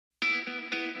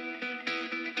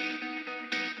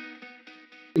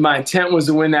My intent was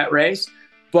to win that race,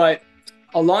 but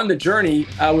along the journey,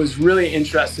 I was really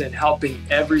interested in helping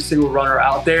every single runner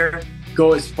out there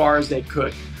go as far as they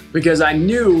could. Because I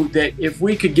knew that if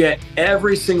we could get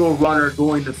every single runner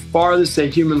going the farthest they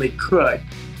humanly could,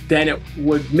 then it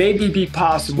would maybe be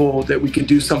possible that we could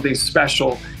do something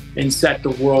special and set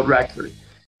the world record.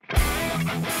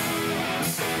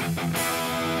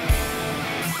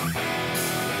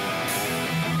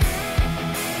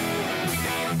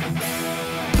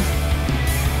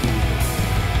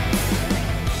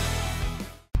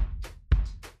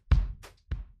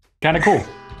 Kind of cool.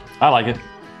 I like it.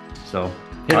 So, all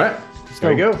right,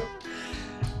 there you go.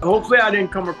 Hopefully, I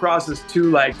didn't come across as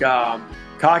too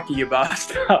cocky about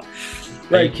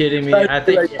stuff. Are you kidding me? I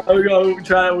think I'll go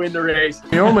try to win the race.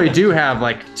 We normally do have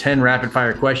like 10 rapid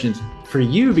fire questions. For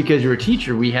you, because you're a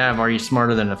teacher, we have Are You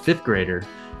Smarter Than a Fifth Grader?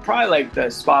 Probably like the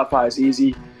Spotify is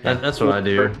easy. That's what I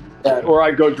do. Or I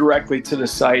go directly to the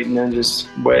site and then just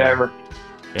whatever.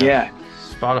 Yeah.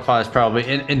 Spotify is probably,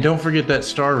 and don't forget that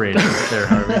star rating there,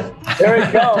 Harvey. There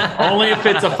we go. Only if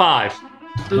it's a 5.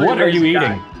 What are you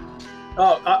eating?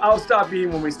 Oh, I'll stop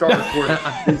eating when we start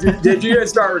recording. Did you guys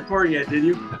start recording it? Did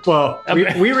you? Well,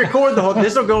 we record the whole.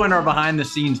 This will go in our behind the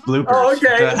scenes bloopers. Oh,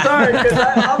 okay. Sorry, because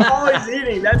I'm always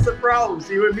eating. That's the problem.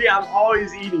 See, with me, I'm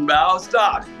always eating, but I'll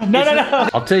stop. No.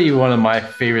 I'll tell you one of my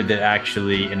favorite that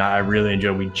actually, and I really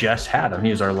enjoyed. We just had him.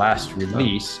 He was our last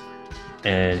release.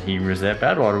 And he was at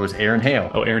Badwater was Aaron Hale.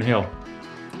 Oh, Aaron Hale.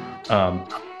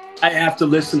 I have to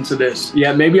listen to this.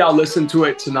 Yeah, maybe I'll listen to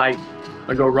it tonight.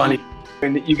 I'll go running.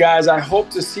 And you guys, I hope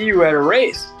to see you at a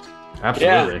race.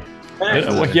 Absolutely.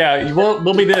 Yeah,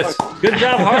 we'll be this. Good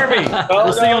job, Harvey.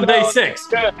 We'll see you on day 6.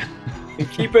 Good. And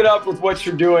keep it up with what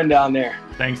you're doing down there.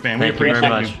 Thanks, man. Thank you very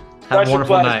much. You. Have a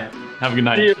wonderful night. Have a good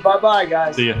night. See you. Bye-bye,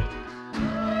 guys. See you.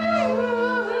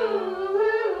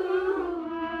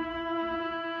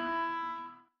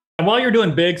 And while you're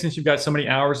doing big, since you've got so many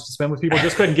hours to spend with people,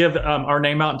 just go ahead and give our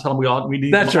name out and tell them we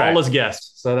need them all as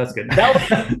guests. So that's good.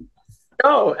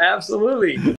 Oh,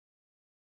 absolutely.